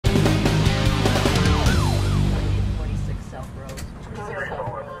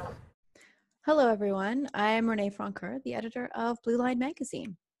Hello, everyone. I'm Renee Franker, the editor of Blue Line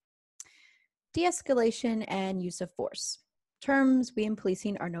Magazine. De-escalation and use of force. Terms we in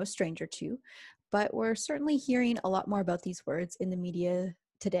policing are no stranger to, but we're certainly hearing a lot more about these words in the media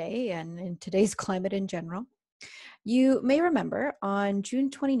today and in today's climate in general. You may remember on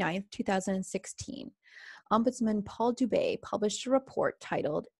June 29th, 2016, Ombudsman Paul Dubé published a report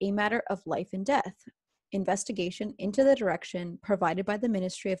titled A Matter of Life and Death, Investigation into the Direction Provided by the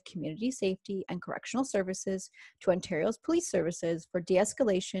Ministry of Community Safety and Correctional Services to Ontario's Police Services for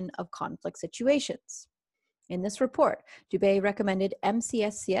De-escalation of Conflict Situations. In this report, Dubé recommended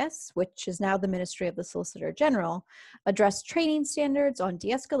MCSCS, which is now the Ministry of the Solicitor General, address training standards on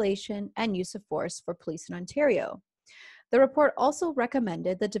de-escalation and use of force for police in Ontario. The report also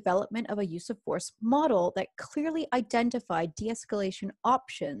recommended the development of a use of force model that clearly identified de-escalation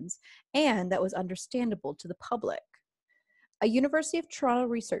options and that was understandable to the public. A University of Toronto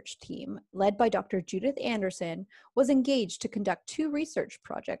research team, led by Dr. Judith Andersen, was engaged to conduct 2 research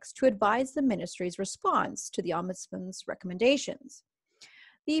projects to advise the ministry's response to the Ombudsman's recommendations.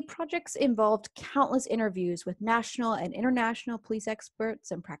 The projects involved countless interviews with national and international police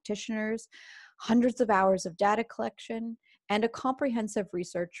experts and practitioners, hundreds of hours of data collection, and a comprehensive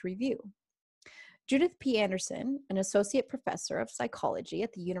research review. Judith P. Andersen, an associate professor of psychology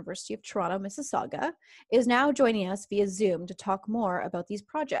at the University of Toronto Mississauga, is now joining us via Zoom to talk more about these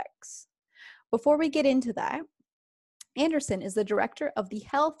projects. Before we get into that, Andersen is the director of the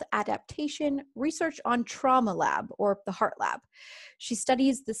Health Adaptation Research on Trauma Lab, or the HEART Lab. She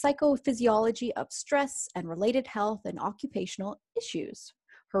studies the psychophysiology of stress and related health and occupational issues.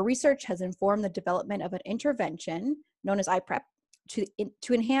 Her research has informed the development of an intervention known as IPREP to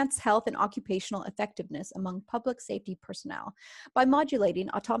enhance health and occupational effectiveness among public safety personnel by modulating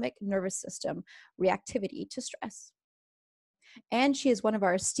autonomic nervous system reactivity to stress. And she is one of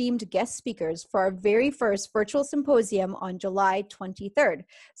our esteemed guest speakers for our very first virtual symposium on July 23rd.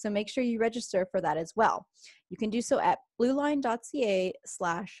 So make sure you register for that as well. You can do so at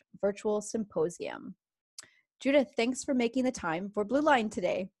blueline.ca/virtual symposium. Judith, thanks for making the time for Blue Line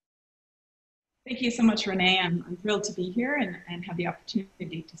today. Thank you so much, Renee. I'm thrilled to be here and have the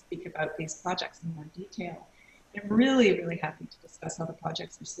opportunity to speak about these projects in more detail. I'm really, really happy to discuss how the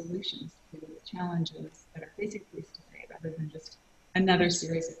projects are solutions to the challenges that are facing police today, rather than just another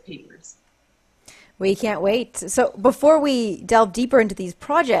series of papers. We can't wait. So before we delve deeper into these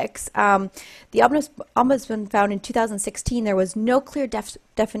projects, the Ombudsman found in 2016 there was no clear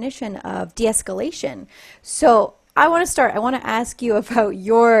definition of de-escalation. So I want to ask you about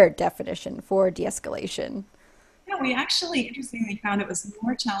your definition for de-escalation. Yeah, we actually interestingly found it was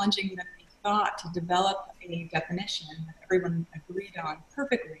more challenging than we thought to develop a definition that everyone agreed on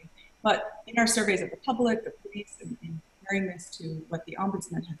perfectly. But in our surveys of the public, the police, and comparing this to what the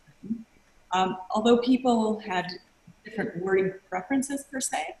Ombudsman had written, although people had different wording preferences per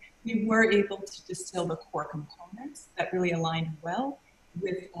se, we were able to distill the core components that really aligned well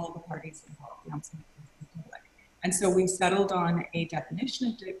with all the parties involved, the Ombudsman and the public. And so we settled on a definition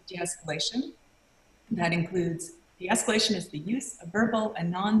of de-escalation that includes de-escalation is the use of verbal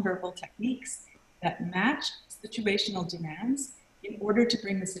and non-verbal techniques that match situational demands in order to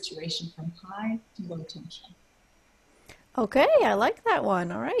bring the situation from high to low tension. Okay, I like that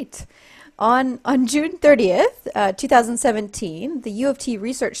one. All right. On June 30th, 2017, the U of T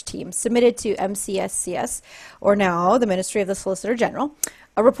research team submitted to MCSCS, or now the Ministry of the Solicitor General,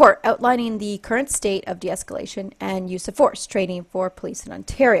 a report outlining the current state of de-escalation and use of force training for police in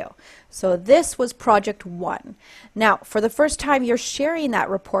Ontario. So this was Project 1. Now, for the first time, you're sharing that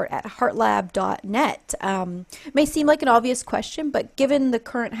report at heartlab.net. May seem like an obvious question, but given the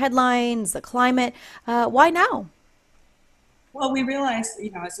current headlines, the climate, why now? Well, we realized,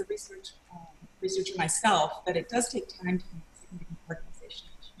 as a researcher myself, that it does take time to make significant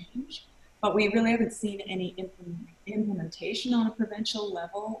organizational change, but we really haven't seen any implementation on a provincial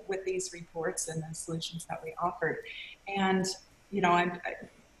level with these reports and the solutions that we offered. And,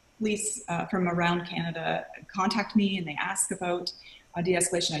 police from around Canada contact me and they ask about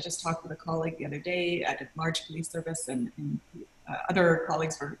de-escalation. I just talked with a colleague the other day at a large police service, and other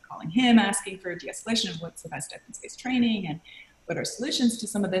colleagues were calling him asking for de-escalation of what's the best evidence-based training and what are solutions to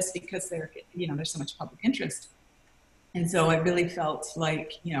some of this, because there's so much public interest. And so I really felt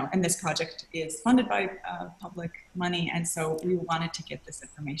like, and this project is funded by public money, and so we wanted to get this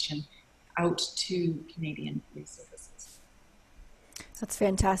information out to Canadian police services. That's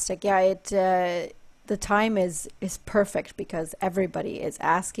fantastic. Yeah, the time is perfect because everybody is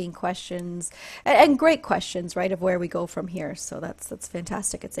asking questions and great questions, right, of where we go from here. So that's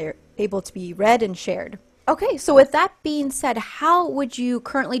fantastic. It's able to be read and shared. Okay, so with that being said, how would you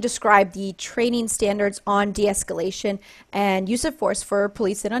currently describe the training standards on de-escalation and use of force for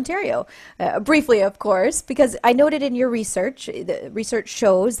police in Ontario? Briefly, of course, because I noted in your research, the research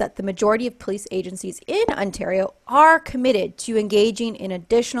shows that the majority of police agencies in Ontario are committed to engaging in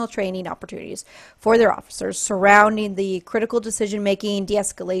additional training opportunities for their officers surrounding the critical decision-making,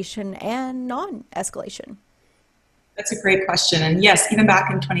 de-escalation, and non-escalation. That's a great question. And yes, even back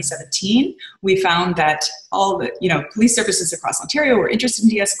in 2017, we found that all the, police services across Ontario were interested in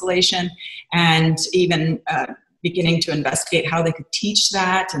de-escalation and even beginning to investigate how they could teach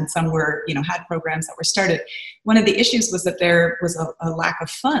that. And some were, had programs that were started. One of the issues was that there was a lack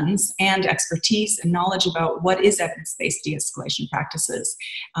of funds and expertise and knowledge about what is evidence-based de-escalation practices.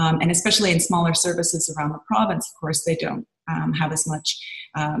 And especially in smaller services around the province, of course, they don't have as much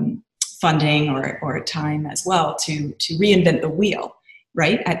funding or time as well to reinvent the wheel,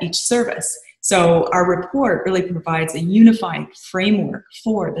 right, at each service. So our report really provides a unified framework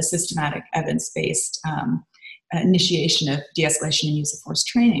for the systematic evidence-based initiation of de-escalation and use of force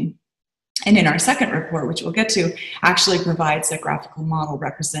training. And in our second report, which we'll get to, actually provides a graphical model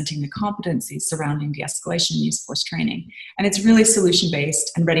representing the competencies surrounding de-escalation and use of force training. And it's really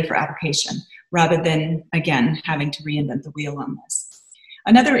solution-based and ready for application, rather than, again, having to reinvent the wheel on this.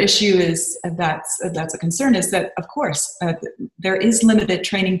 Another issue is that's a concern is that, of course, there is limited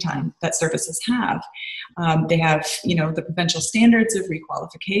training time that services have. They have, the provincial standards of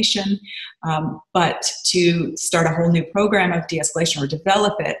requalification, but to start a whole new program of de-escalation or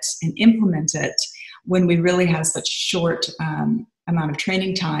develop it and implement it when we really have such short amount of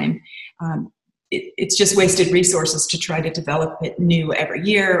training time, it's just wasted resources to try to develop it new every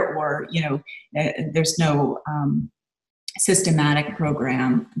year, or, there's no systematic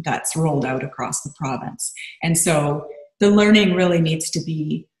program that's rolled out across the province. And so the learning really needs to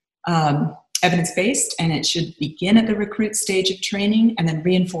be evidence-based, and it should begin at the recruit stage of training and then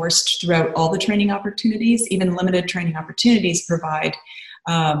reinforced throughout all the training opportunities. Even limited training opportunities provide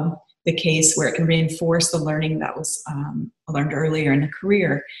the case where it can reinforce the learning that was learned earlier in the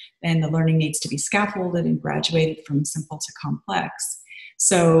career. And the learning needs to be scaffolded and graduated from simple to complex.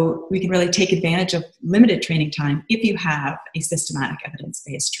 So we can really take advantage of limited training time if you have a systematic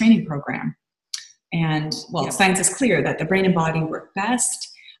evidence-based training program. And science is clear that the brain and body work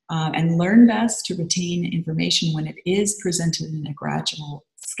best and learn best to retain information when it is presented in a gradual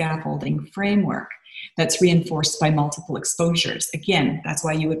scaffolding framework that's reinforced by multiple exposures. Again, that's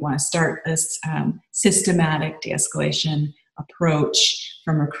why you would want to start this systematic de-escalation approach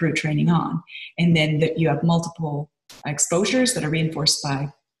from recruit training on. And then that you have multiple exposures that are reinforced by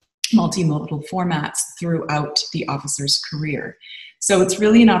multimodal formats throughout the officer's career. So it's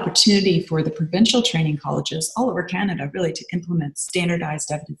really an opportunity for the provincial training colleges all over Canada really to implement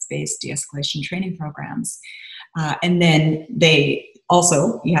standardized evidence-based de-escalation training programs. And then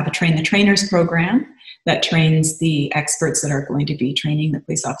you have a Train the Trainers program that trains the experts that are going to be training the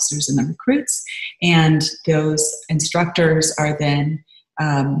police officers and the recruits. And those instructors are then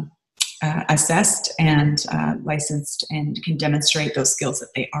assessed and licensed and can demonstrate those skills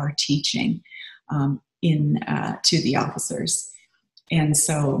that they are teaching to the officers. And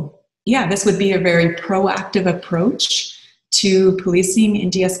so, this would be a very proactive approach to policing in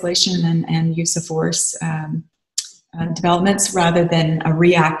de-escalation and use of force developments, rather than a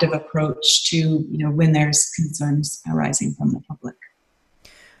reactive approach to when there's concerns arising from the public.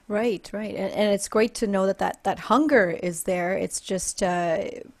 Right. And it's great to know that hunger is there. It's just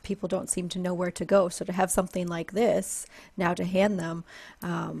people don't seem to know where to go. So to have something like this now to hand them,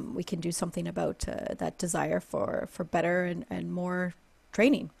 we can do something about that desire for better and more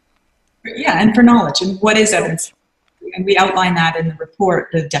training. Yeah, and for knowledge. And what is evidence? And we outline that in the report,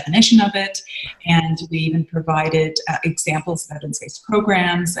 the definition of it, and we even provided examples of evidence-based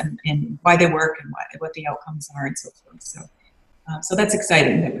programs and why they work and what the outcomes are and so forth. So that's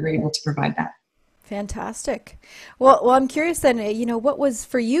exciting that we were able to provide that. Fantastic. Well, I'm curious then, what was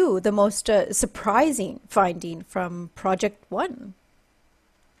for you the most surprising finding from Project One?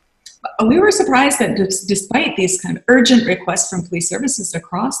 We were surprised that despite these kind of urgent requests from police services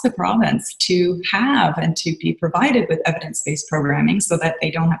across the province to have and to be provided with evidence-based programming so that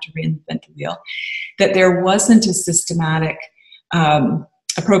they don't have to reinvent the wheel, that there wasn't a systematic a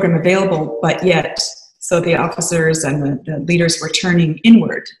program available, but yet so the officers and the leaders were turning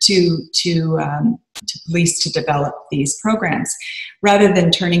inward to police to develop these programs, rather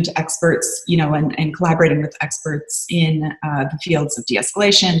than turning to experts, and collaborating with experts in the fields of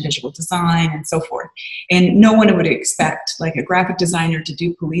de-escalation, visual design, and so forth. And no one would expect, like, a graphic designer to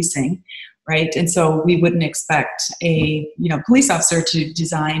do policing right? And so we wouldn't expect a police officer to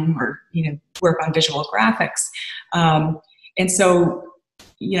design or work on visual graphics. And so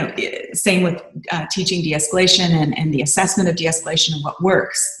same with teaching de-escalation and the assessment of de-escalation and what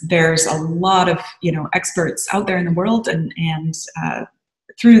works. There's a lot of experts out there in the world, and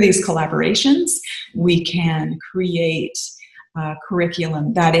through these collaborations, we can create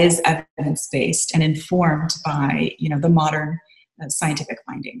curriculum that is evidence-based and informed by the modern scientific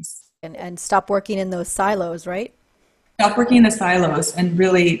findings. And stop working in those silos, right? Stop working in the silos, and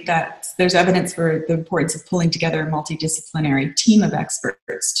really that there's evidence for the importance of pulling together a multidisciplinary team of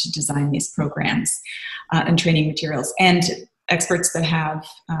experts to design these programs and training materials, and experts that have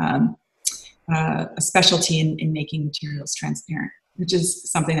a specialty in making materials transparent, which is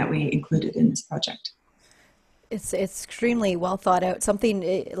something that we included in this project. It's extremely well thought out.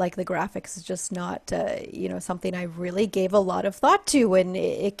 Something like the graphics is just not, something I really gave a lot of thought to when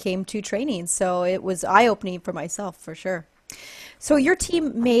it came to training. So it was eye-opening for myself, for sure. So your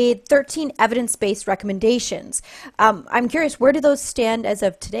team made 13 evidence-based recommendations. I'm curious, where do those stand as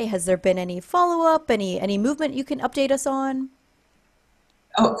of today? Has there been any follow-up, any movement you can update us on?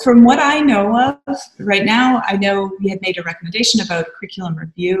 Oh, from what I know of right now, I know we had made a recommendation about curriculum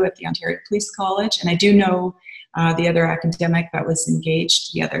review at the Ontario Police College, and I do know the other academic that was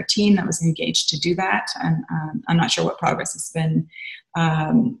engaged, the other team that was engaged to do that, and I'm not sure what progress has been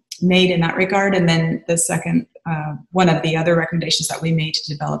made in that regard. And then the second, one of the other recommendations that we made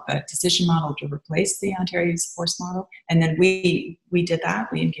to develop a decision model to replace the Ontario use of force model, and then we did that,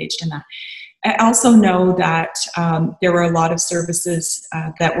 we engaged in that. I also know that there were a lot of services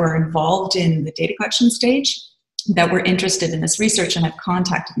that were involved in the data collection stage that were interested in this research and have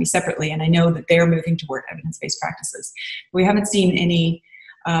contacted me separately, and I know that they're moving toward evidence-based practices. We haven't seen any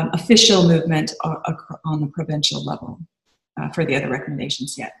official movement on the provincial level for the other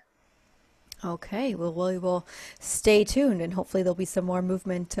recommendations yet. Okay, well, we will stay tuned, and hopefully there'll be some more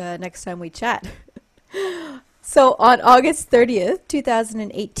movement next time we chat. So on August 30th,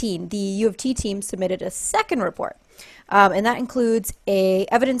 2018, the U of T team submitted a second report. And that includes a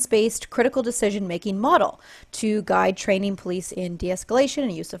evidence-based critical decision-making model to guide training police in de-escalation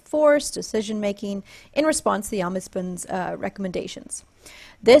and use of force, decision-making in response to the Ombudsman's recommendations.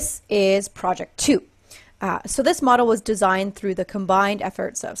 This is Project 2. So this model was designed through the combined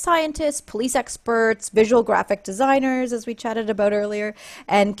efforts of scientists, police experts, visual graphic designers, as we chatted about earlier,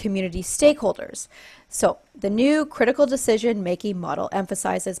 and community stakeholders. So the new critical decision-making model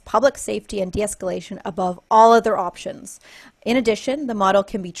emphasizes public safety and de-escalation above all other options. In addition, the model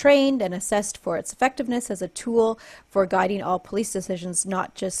can be trained and assessed for its effectiveness as a tool for guiding all police decisions,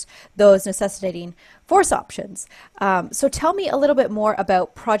 not just those necessitating force options. So tell me a little bit more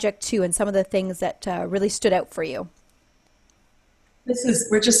about Project 2 and some of the things that really stood out for you.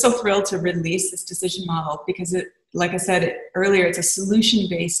 We're just so thrilled to release this decision model because like I said earlier, it's a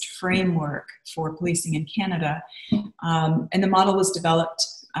solution-based framework for policing in Canada. And the model was developed,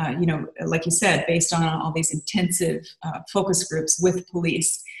 like you said, based on all these intensive focus groups with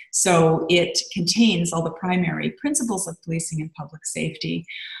police. So it contains all the primary principles of policing and public safety.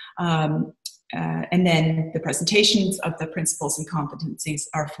 And then the presentations of the principles and competencies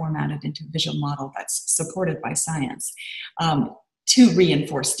are formatted into a visual model that's supported by science to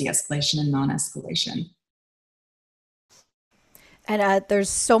reinforce de-escalation and non-escalation. And there's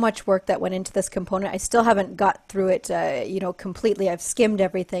so much work that went into this component. I still haven't got through it, completely. I've skimmed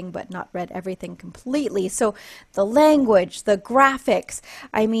everything, but not read everything completely. So the language, the graphics,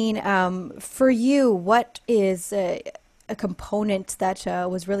 I mean, for you, what is a component that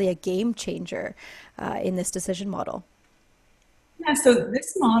was really a game changer in this decision model? Yeah, so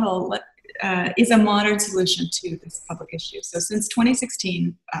this model is a modern solution to this public issue. So since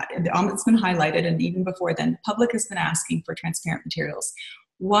 2016, the Ombudsman highlighted, and even before then, the public has been asking for transparent materials.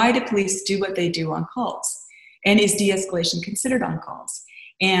 Why do police do what they do on calls? And is de-escalation considered on calls?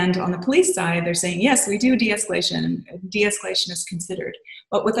 And on the police side, they're saying, yes, we do de-escalation. De-escalation is considered.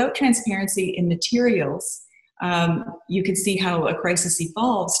 But without transparency in materials, you can see how a crisis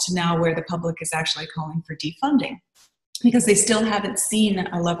evolves to now where the public is actually calling for defunding, because they still haven't seen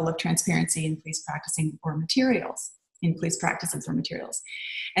a level of transparency in police practicing or materials, in police practices or materials.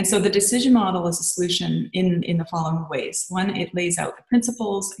 And so the decision model is a solution in the following ways. One, it lays out the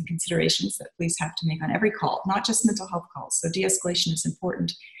principles and considerations that police have to make on every call, not just mental health calls. So de-escalation is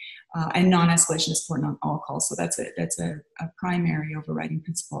important and non-escalation is important on all calls. So that's a primary overriding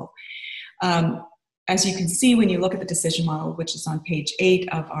principle. As you can see, when you look at the decision model, which is on page 8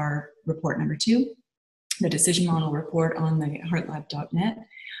 of our report number 2, the decision model report on the heartlab.net,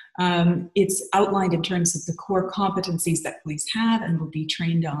 It's outlined in terms of the core competencies that police have and will be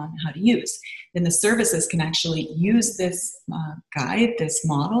trained on how to use. Then the services can actually use this guide, this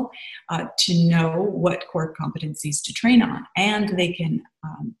model, to know what core competencies to train on. And they can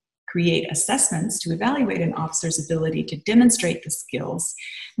create assessments to evaluate an officer's ability to demonstrate the skills,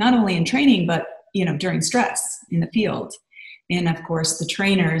 not only in training, but during stress in the field. And of course, the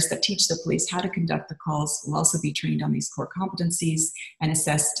trainers that teach the police how to conduct the calls will also be trained on these core competencies and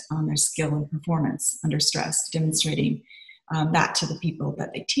assessed on their skill and performance under stress, demonstrating that to the people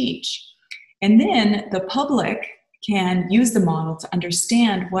that they teach. And then the public can use the model to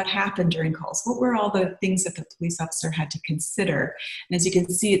understand what happened during calls. What were all the things that the police officer had to consider? And as you can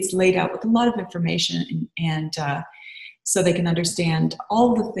see, it's laid out with a lot of information, and so they can understand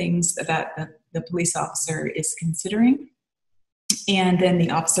all the things that the police officer is considering. And then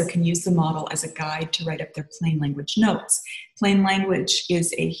the officer can use the model as a guide to write up their plain language notes. Plain language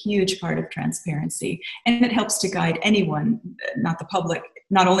is a huge part of transparency, and it helps to guide anyone, not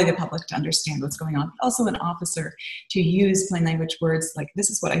only the public, to understand what's going on, but also an officer to use plain language words like, this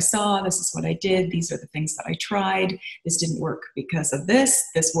is what I saw, this is what I did, these are the things that I tried, this didn't work because of this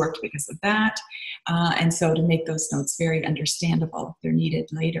worked because of that. And so to make those notes very understandable if they're needed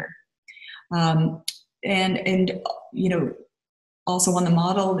later. Also on the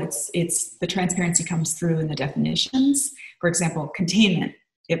model, it's the transparency comes through in the definitions. For example, containment.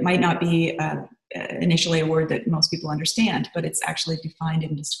 It might not be initially a word that most people understand, but it's actually defined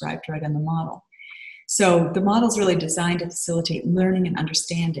and described right on the model. So the model is really designed to facilitate learning and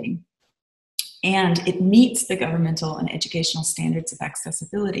understanding. And it meets the governmental and educational standards of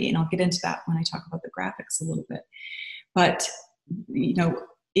accessibility. And I'll get into that when I talk about the graphics a little bit. But,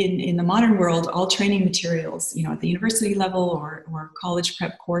 in the modern world, all training materials, at the university level or college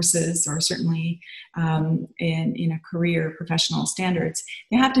prep courses, or certainly in a career professional standards,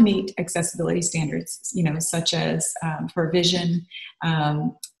 they have to meet accessibility standards, such as for vision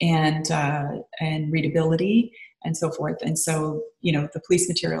and readability and so forth. And so, the police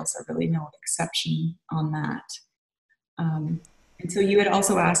materials are really no exception on that. And so you had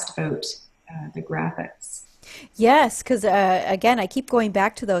also asked about the graphics. Yes, because again, I keep going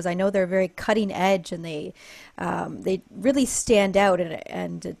back to those. I know they're very cutting edge, and they really stand out,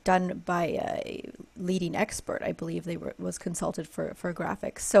 and done by a leading expert. I believe was consulted for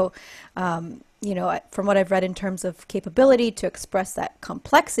graphics. So, from what I've read in terms of capability to express that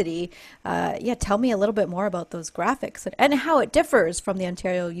complexity, tell me a little bit more about those graphics and how it differs from the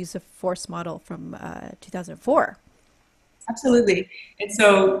Ontario Use of Force model from 2004. Absolutely. And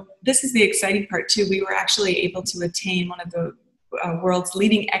so this is the exciting part too. We were actually able to attain one of the world's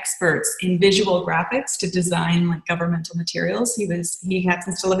leading experts in visual graphics to design governmental materials. He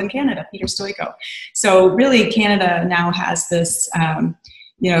happens to live in Canada, Peter Stoico. So really Canada now has this,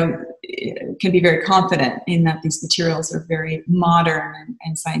 can be very confident in that these materials are very modern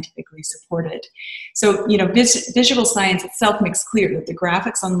and scientifically supported. So, visual science itself makes clear that the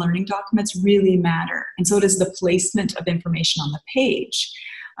graphics on learning documents really matter. And so does the placement of information on the page.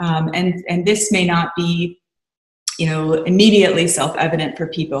 And this may not be, immediately self-evident for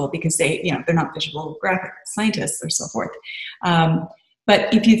people because they're not visual graphic scientists or so forth.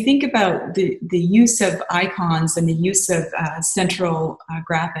 But if you think about the use of icons and the use of central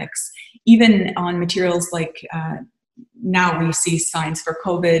graphics, even on materials like now we see signs for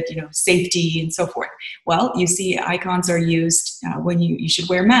COVID, safety and so forth. Well, you see icons are used when you should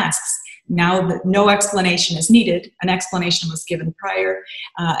wear masks. Now no explanation is needed. An explanation was given prior,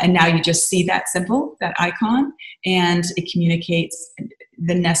 and now you just see that icon, and it communicates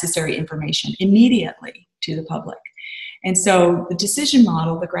the necessary information immediately to the public. And so the decision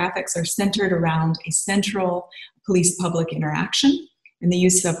model, the graphics are centered around a central police-public interaction, and the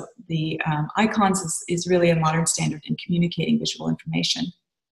use of the icons is really a modern standard in communicating visual information.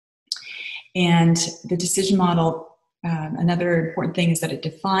 And the decision model, another important thing is that it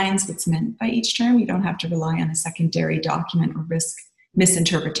defines what's meant by each term. You don't have to rely on a secondary document or risk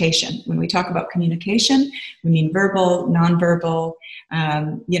misinterpretation. When we talk about communication, we mean verbal, nonverbal,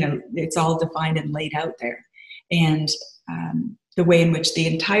 it's all defined and laid out there. And the way in which the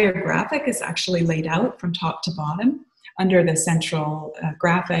entire graphic is actually laid out from top to bottom under the central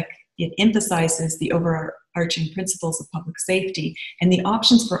graphic, it emphasizes the overarching principles of public safety, and the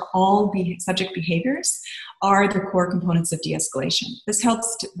options for all subject behaviors are the core components of de-escalation. This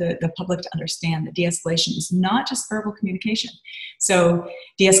helps the public to understand that de-escalation is not just verbal communication. So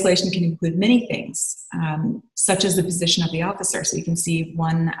de-escalation can include many things, such as the position of the officer. So you can see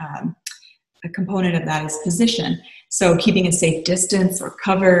one a component of that is position. So keeping a safe distance or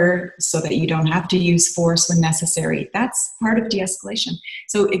cover so that you don't have to use force when necessary, that's part of de-escalation.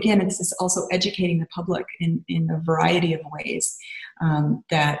 So again, it's also educating the public in a variety of ways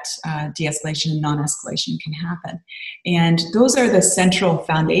that de-escalation and non-escalation can happen. And those are the central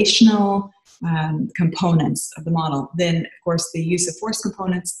foundational components of the model. Then, of course, the use of force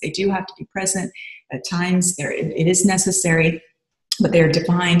components, they do have to be present. At times, it is necessary, but they're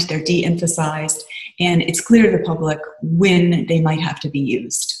defined, they're de-emphasized, and it's clear to the public when they might have to be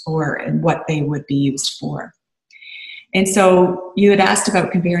used and what they would be used for. And so you had asked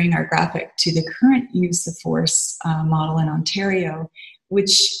about comparing our graphic to the current use of force model in Ontario,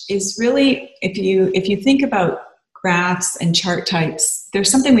 which is really, if you think about graphs and chart types, there's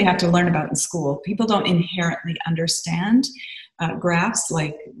something we have to learn about in school. People don't inherently understand graphs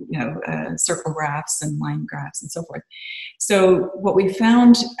like circle graphs and line graphs and so forth. So what we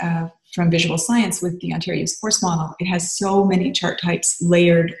found from visual science with the Ontario use of force model, it has so many chart types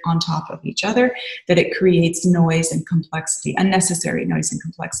layered on top of each other that it creates noise and complexity, unnecessary noise and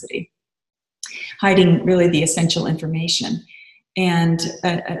complexity, hiding really the essential information. And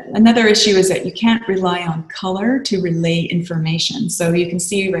another issue is that you can't rely on color to relay information. So you can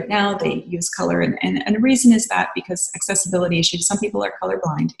see right now they use color, and the reason is that because accessibility issues, some people are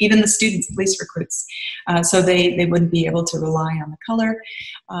colorblind, even the students, police recruits, so they wouldn't be able to rely on the color.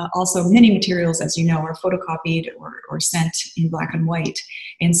 Also, many materials, as you know, are photocopied or sent in black and white.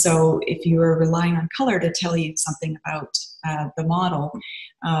 And so if you are relying on color to tell you something about the model,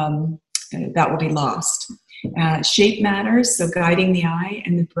 that will be lost. Shape matters, so guiding the eye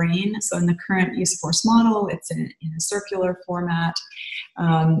and the brain. So in the current use of force model, it's in a circular format,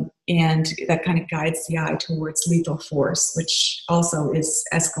 and that kind of guides the eye towards lethal force, which also is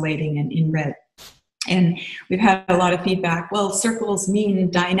escalating in red. And we've had a lot of feedback, well, circles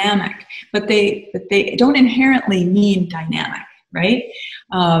mean dynamic, but they don't inherently mean dynamic, right?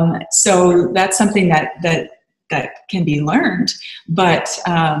 So that's something that can be learned, but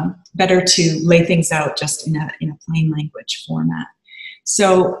better to lay things out just in a plain language format.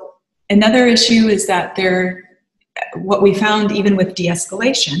 So another issue is that what we found even with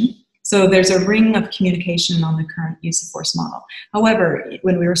de-escalation, so there's a ring of communication on the current use of force model. However,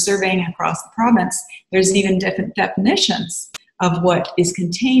 when we were surveying across the province, there's even different definitions of what is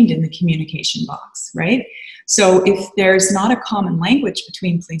contained in the communication box, right? So if there's not a common language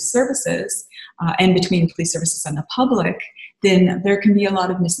between police services and between police services and the public, then there can be a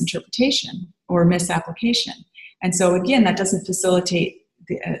lot of misinterpretation or misapplication. And so again, that doesn't facilitate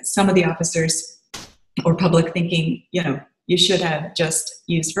some of the officers or public thinking, you should have just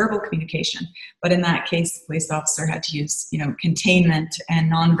used verbal communication. But in that case, the police officer had to use, containment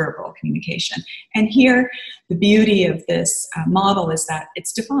and nonverbal communication. And here, the beauty of this model is that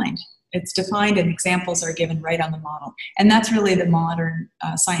it's defined. It's defined and examples are given right on the model. And that's really the modern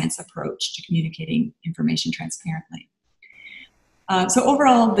science approach to communicating information transparently. So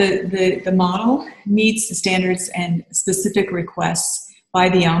overall, the model meets the standards and specific requests by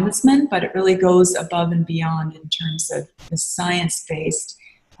the Ombudsman, but it really goes above and beyond in terms of the science-based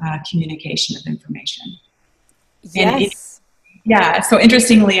communication of information. Yes. So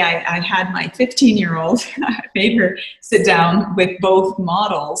interestingly, I had my 15-year-old, I made her sit down with both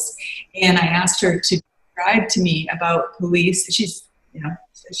models, and I asked her to describe to me about police. She's,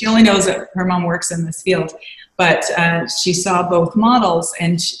 she only knows that her mom works in this field, but she saw both models,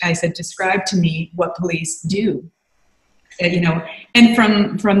 and I said, describe to me what police do. And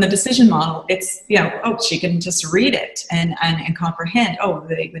from the decision model, it's, she can just read it and comprehend,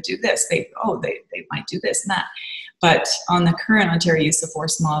 they would do this, they might do this and that. But on the current Ontario use of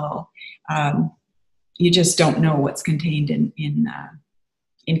force model, you just don't know what's contained in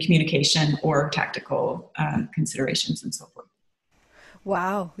communication or tactical considerations and so forth.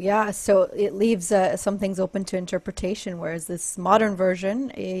 Wow. Yeah. So it leaves some things open to interpretation, whereas this modern version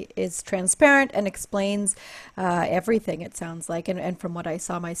is transparent and explains everything, it sounds like, and from what I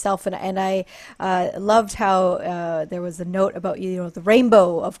saw myself. And I loved how there was a note about, the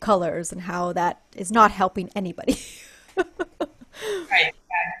rainbow of colors and how that is not helping anybody. Right.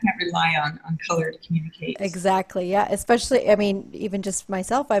 You can't rely on color to communicate. Exactly. Yeah. Especially, even just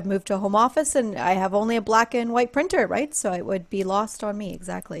myself, I've moved to a home office and I have only a black and white printer, right? So it would be lost on me.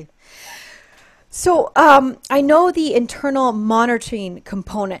 Exactly. So I know the internal monitoring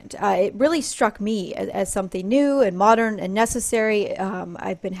component. It really struck me as something new and modern and necessary.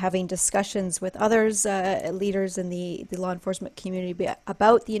 I've been having discussions with others, leaders in the law enforcement community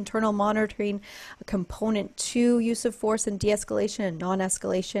about the internal monitoring component to use of force and de-escalation and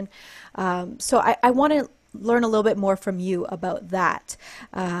non-escalation. So I want to learn a little bit more from you about that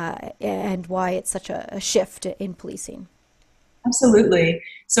and why it's such a shift in policing. Absolutely.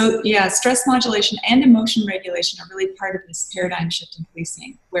 So yeah, stress modulation and emotion regulation are really part of this paradigm shift in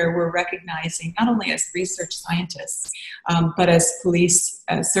policing, where we're recognizing not only as research scientists, but as police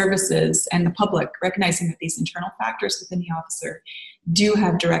services and the public, recognizing that these internal factors within the officer do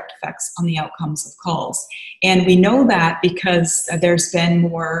have direct effects on the outcomes of calls. And we know that because there's been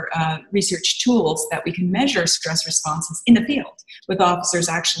more research tools that we can measure stress responses in the field with officers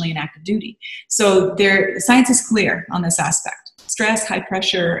actually in active duty. So science is clear on this aspect. Stress, high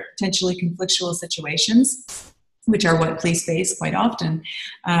pressure, potentially conflictual situations, which are what police face quite often,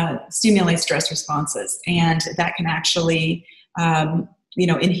 stimulate stress responses. And that can actually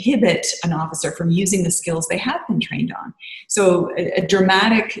inhibit an officer from using the skills they have been trained on. So a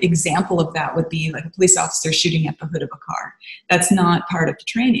dramatic example of that would be like a police officer shooting at the hood of a car. That's not part of the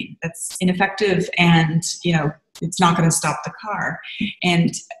training. That's ineffective, and it's not going to stop the car.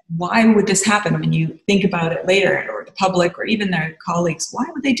 And why would this happen when you think about it later, or the public, or even their colleagues? Why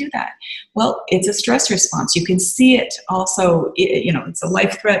would they do that? Well, it's a stress response. You can see it also, it's a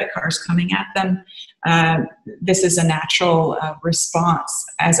life threat, a car's coming at them. This is a natural response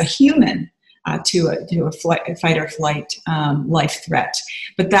as a human to a fight or flight life threat.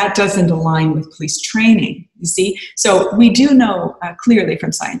 But that doesn't align with police training, you see. So we do know clearly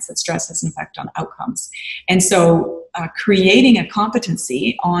from science that stress has an effect on outcomes. And so creating a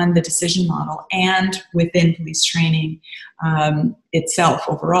competency on the decision model and within police training itself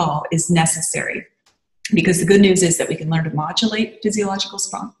overall is necessary. Because the good news is that we can learn to modulate physiological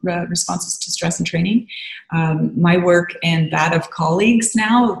responses to stress and training. My work and that of colleagues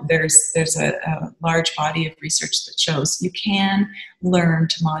now, there's a large body of research that shows you can learn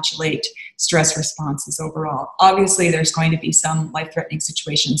to modulate stress responses overall. Obviously, there's going to be some life-threatening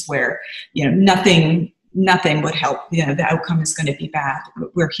situations where nothing would help. The outcome is going to be bad.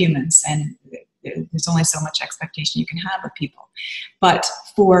 We're humans, and there's only so much expectation you can have of people. But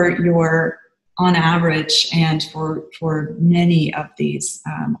on average, and for many of these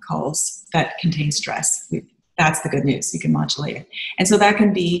calls that contain stress, that's the good news. You can modulate it. And so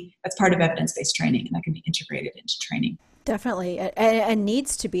that's part of evidence-based training, and that can be integrated into training. Definitely, and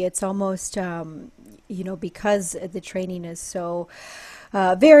needs to be. It's almost, because the training is so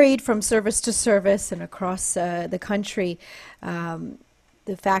varied from service to service and across the country,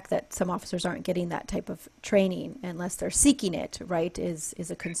 the fact that some officers aren't getting that type of training unless they're seeking it, right, is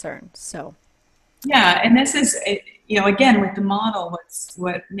a concern. So. Yeah, and this is, again, with the model,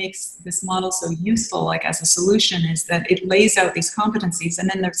 what makes this model so useful, like as a solution, is that it lays out these competencies, and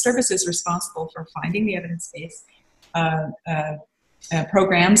then the service is responsible for finding the evidence-based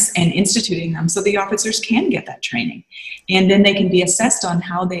programs and instituting them so the officers can get that training. And then they can be assessed on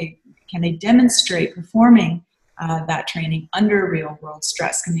how they demonstrate performing that training under real-world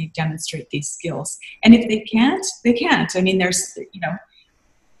stress. Can they demonstrate these skills? And if they can't, they can't. I mean, there's,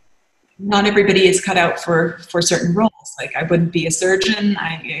 not everybody is cut out for certain roles. Like I wouldn't be a surgeon.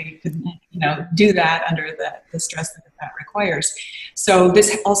 I couldn't, do that under the stress that requires. So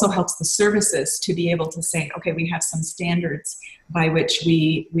this also helps the services to be able to say, okay, we have some standards by which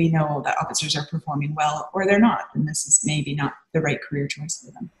we know that officers are performing well or they're not, and this is maybe not the right career choice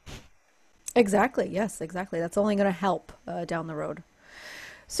for them. Exactly. Yes, exactly. That's only going to help down the road.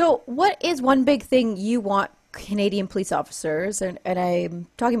 So what is one big thing you want Canadian police officers, and I'm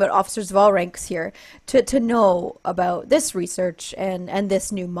talking about officers of all ranks here, to know about this research and this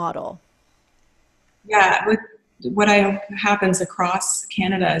new model? Yeah, what happens across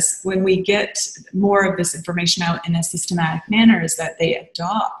Canada is when we get more of this information out in a systematic manner is that they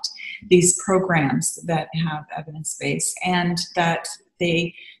adopt these programs that have evidence base, and that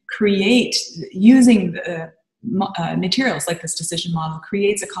they create, using the materials like this decision model,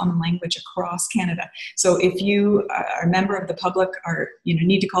 creates a common language across Canada. So if you are a member of the public or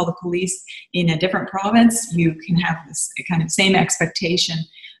need to call the police in a different province, you can have this kind of same expectation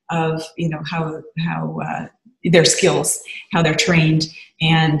of how their skills, how they're trained,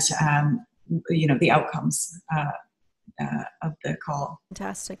 and the outcomes of the call.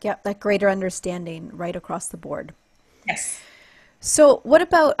 Fantastic. Yeah, that greater understanding right across the board. Yes. So what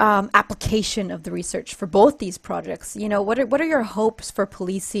about application of the research for both these projects? What are your hopes for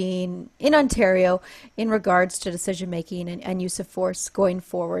policing in Ontario in regards to decision making and use of force going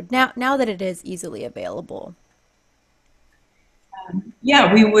forward, now that it is easily available?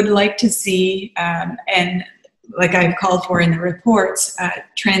 We would like to see, and like I've called for in the reports,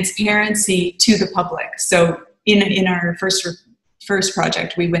 transparency to the public. So in our first first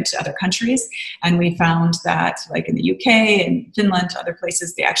project, we went to other countries and we found that, like in the UK and Finland, other places,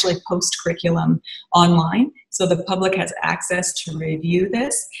 they actually post curriculum online. So the public has access to review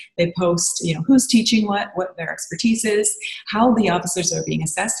this. They post, who's teaching what their expertise is, how the officers are being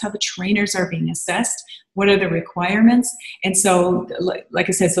assessed, how the trainers are being assessed, what are the requirements. And so, like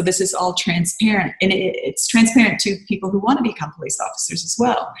I said, so this is all transparent, and it's transparent to people who want to become police officers as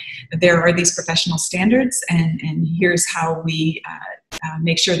well. There are these professional standards, and here's how we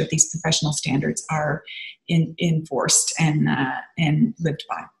make sure that these professional standards are enforced and lived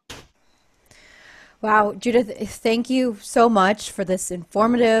by. Wow, Judith, thank you so much for this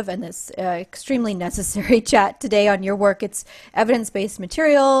informative and this extremely necessary chat today on your work. It's evidence-based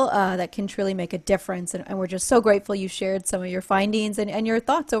material that can truly make a difference, and we're just so grateful you shared some of your findings and your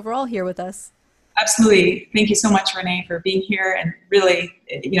thoughts overall here with us. Absolutely. Thank you so much, Renee, for being here. And really,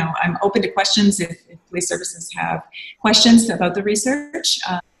 I'm open to questions if police services have questions about the research.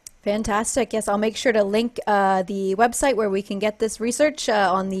 Fantastic. Yes, I'll make sure to link the website where we can get this research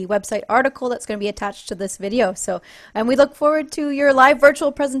on the website article that's going to be attached to this video. And we look forward to your live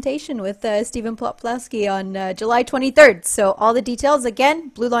virtual presentation with Stephen Poplawski on July 23rd. So all the details, again,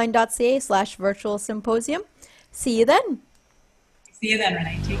 blueline.ca/virtual symposium. See you then. See you then,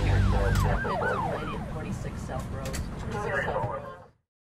 Renee. Take care.